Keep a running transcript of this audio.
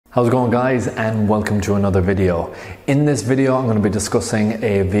How's it going, guys, and welcome to another video. In this video I'm going to be discussing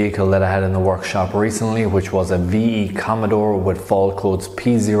a vehicle that I had in the workshop recently, which was a VE Commodore with fault codes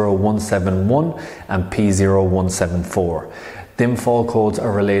P0171 and P0174. Them fault codes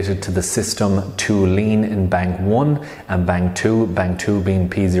are related to the system to lean in bank 1 and bank 2 being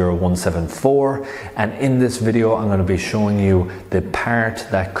P0174. And in this video I'm going to be showing you the part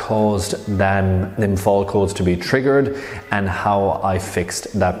that caused them fault codes to be triggered and how I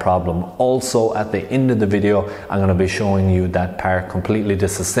fixed that problem. Also, at the end of the video I'm going to be showing you that part completely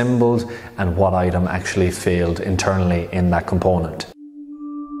disassembled and what item actually failed internally in that component.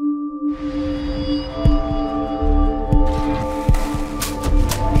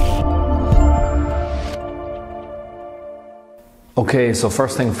 Okay, so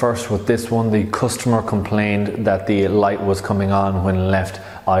first thing first with this one, the customer complained that the light was coming on when left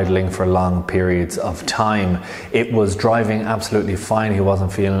idling for long periods of time. It was driving absolutely fine. He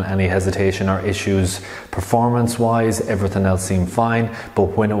wasn't feeling any hesitation or issues performance wise. Everything else seemed fine,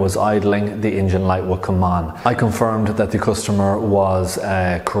 but when it was idling, the engine light would come on. I confirmed that the customer was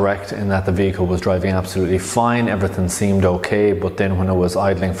correct in that the vehicle was driving absolutely fine. Everything seemed okay, but then when it was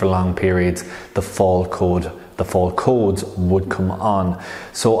idling for long periods, the fault codes would come on.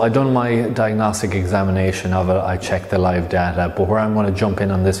 So I done my diagnostic examination of it. I checked the live data, but where I'm going to jump in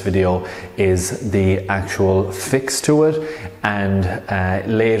on this video is the actual fix to it, and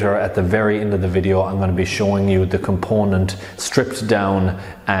later at the very end of the video I'm going to be showing you the component stripped down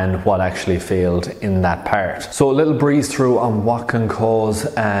and what actually failed in that part. So a little breeze through on what can cause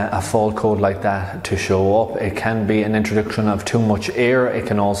a fault code like that to show up. It can be an introduction of too much air. It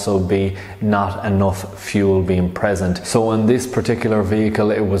can also be not enough fuel being present. So in this particular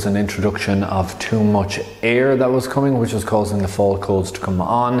vehicle, it was an introduction of too much air that was coming, which was causing the fault codes to come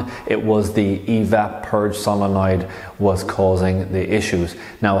on. It was the EVAP Purge Solenoid was causing the issues.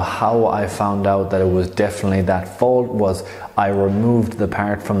 Now, how I found out that it was definitely that fault was I removed the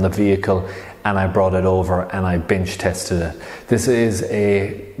part from the vehicle and I brought it over and I bench tested it. This is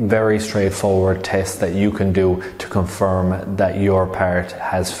a very straightforward test that you can do to confirm that your part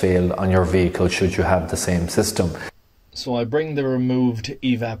has failed on your vehicle should you have the same system. So I bring the removed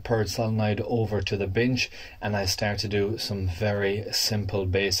EVAP Purge Solenoid over to the bench and I start to do some very simple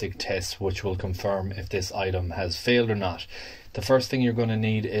basic tests which will confirm if this item has failed or not. The first thing you're going to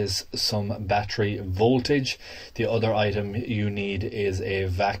need is some battery voltage. The other item you need is a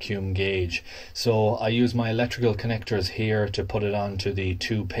vacuum gauge. So I use my electrical connectors here to put it onto the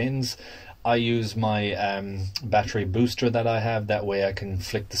 2 pins. I use my battery booster that I have, that way I can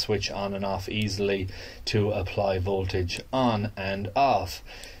flick the switch on and off easily to apply voltage on and off.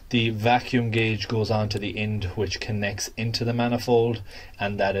 The vacuum gauge goes on to the end which connects into the manifold,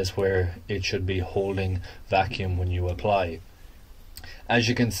 and that is where it should be holding vacuum when you apply. As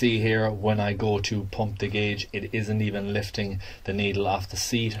you can see here, when I go to pump the gauge, it isn't even lifting the needle off the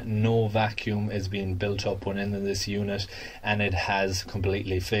seat. No vacuum is being built up within this unit and it has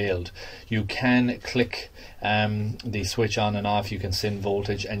completely failed. You can click the switch on and off, you can send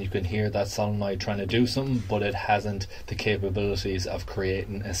voltage and you can hear that solenoid trying to do something, but it hasn't the capabilities of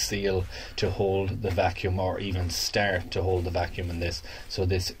creating a seal to hold the vacuum or even start to hold the vacuum in this. So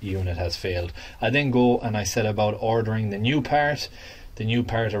this unit has failed. I then go and I set about ordering the new part. The new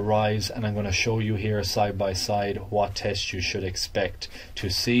part arrives and I'm going to show you here side by side what test you should expect to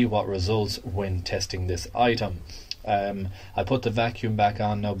see what results when testing this item. I put the vacuum back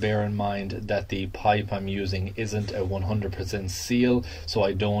on. Now bear in mind that the pipe I'm using isn't a 100% seal, so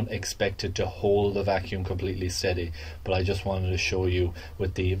I don't expect it to hold the vacuum completely steady, but I just wanted to show you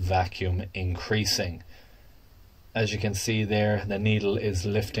with the vacuum increasing. As you can see there, the needle is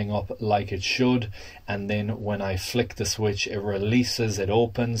lifting up like it should, and then when I flick the switch it releases, it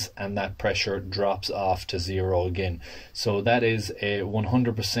opens, and that pressure drops off to 0 again. So that is a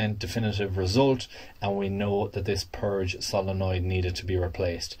 100% definitive result, and we know that this purge solenoid needed to be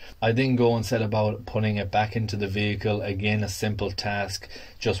replaced. I then go and set about putting it back into the vehicle. Again, a simple task,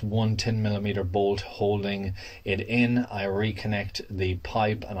 just one 10mm bolt holding it in. I reconnect the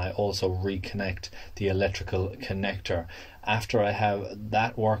pipe and I also reconnect the electrical connector. After I have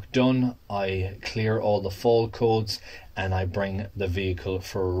that work done, I clear all the fault codes and I bring the vehicle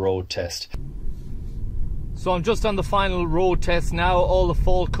for a road test. So I'm just on the final road test now. All the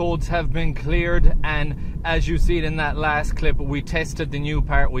fault codes have been cleared, and as you see it in that last clip, we tested the new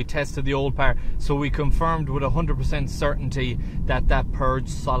part, we tested the old part, so we confirmed with 100% certainty that that purge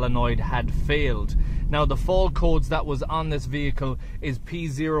solenoid had failed. Now the fault codes that was on this vehicle is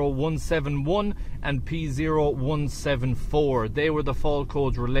P0171 and P0174. They were the fault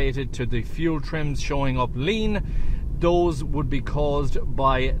codes related to the fuel trims showing up lean. those would be caused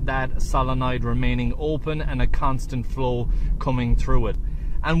by that solenoid remaining open and a constant flow coming through it.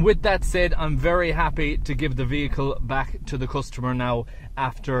 And with that said, I'm very happy to give the vehicle back to the customer now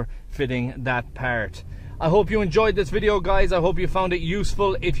after fitting that part. I hope you enjoyed this video, guys. I hope you found it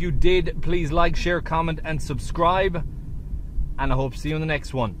useful. If you did, please like, share, comment and subscribe. And I hope to see you in the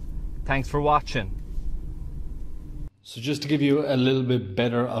next one. Thanks for watching. So just to give you a little bit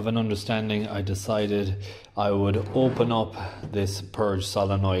better of an understanding, I decided I would open up this Purge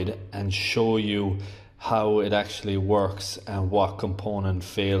solenoid and show you how it actually works and what component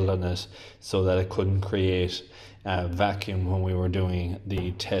failed in it so that it couldn't create a vacuum when we were doing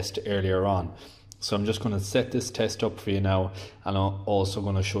the test earlier on. So I'm just going to set this test up for you now, and I'm also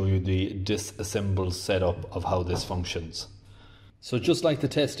going to show you the disassembled setup of how this functions. So just like the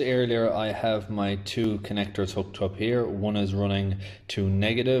test earlier, I have my two connectors hooked up here. One is running to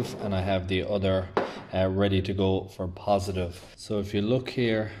negative and I have the other ready to go for positive. So if you look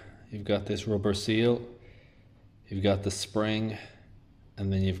here, you've got this rubber seal, you've got the spring,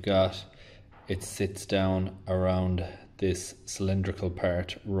 and then you've got, it sits down around this cylindrical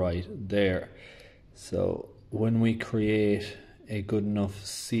part right there. So when we create a good enough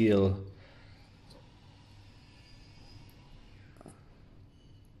seal,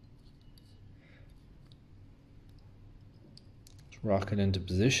 let's rock it into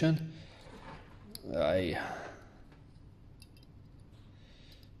position.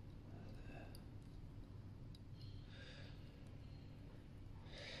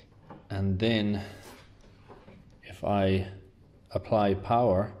 And then if I apply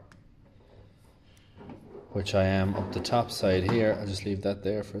power, which I am up the top side here, I'll just leave that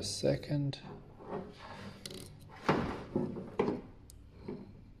there for a second.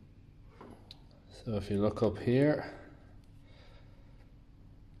 So if you look up here,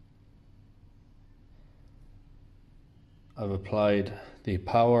 I've applied the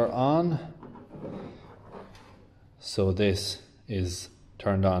power on, so this is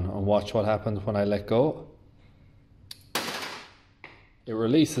turned on, and watch what happens when I let go. It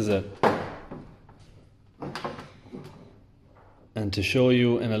releases it. And to show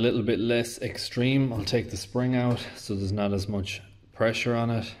you in a little bit less extreme, I'll take the spring out so there's not as much pressure on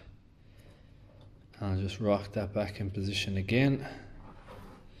it. I'll just rock that back in position again.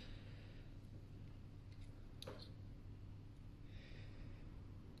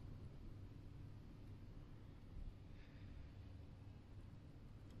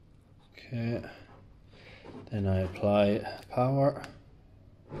 Okay, then I apply power.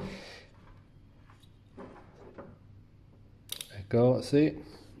 Go, see,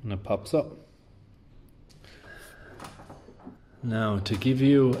 and it pops up. Now to give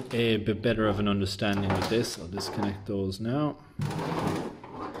you a bit better of an understanding with this, I'll disconnect those now.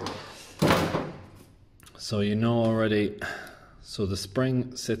 So you know already, so the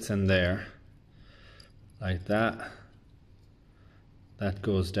spring sits in there like that. That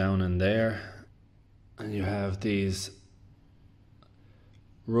goes down in there, and you have these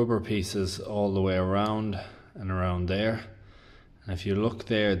rubber pieces all the way around and around there. And if you look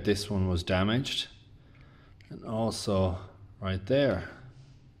there, this one was damaged, and also right there,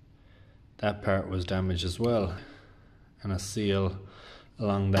 that part was damaged as well, and a seal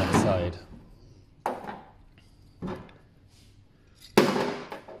along that side.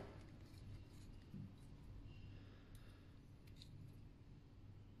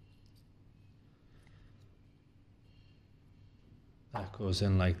 That goes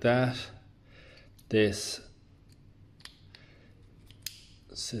in like that. This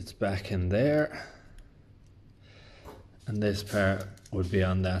sits back in there, and this part would be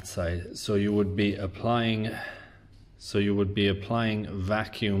on that side. So you would be applying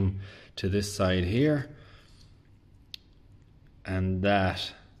vacuum to this side here, and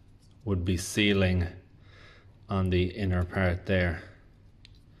that would be sealing on the inner part there.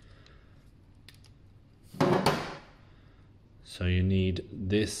 So you need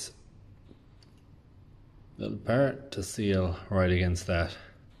this little part to seal right against that.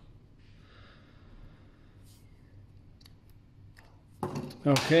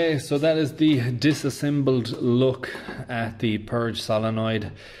 Okay, so that is the disassembled look at the Purge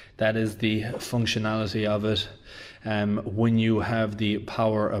solenoid. That is the functionality of it. When you have the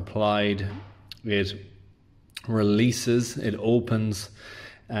power applied, it releases, it opens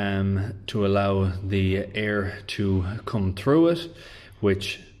to allow the air to come through it,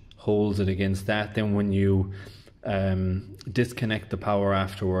 which holds it against that. Then when you disconnect the power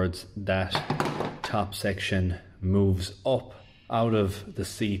afterwards, that top section moves up out of the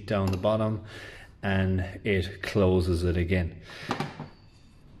seat down the bottom, and it closes it again.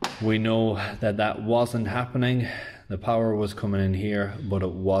 We know that that wasn't happening. The power was coming in here, but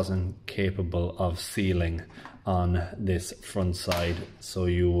it wasn't capable of sealing on this front side, so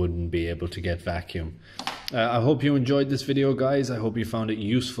you wouldn't be able to get vacuum. I hope you enjoyed this video, guys. I hope you found it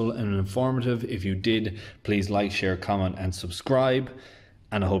useful and informative. If you did, please like, share, comment and subscribe,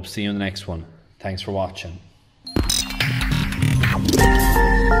 and I hope to see you in the next one. Thanks for watching.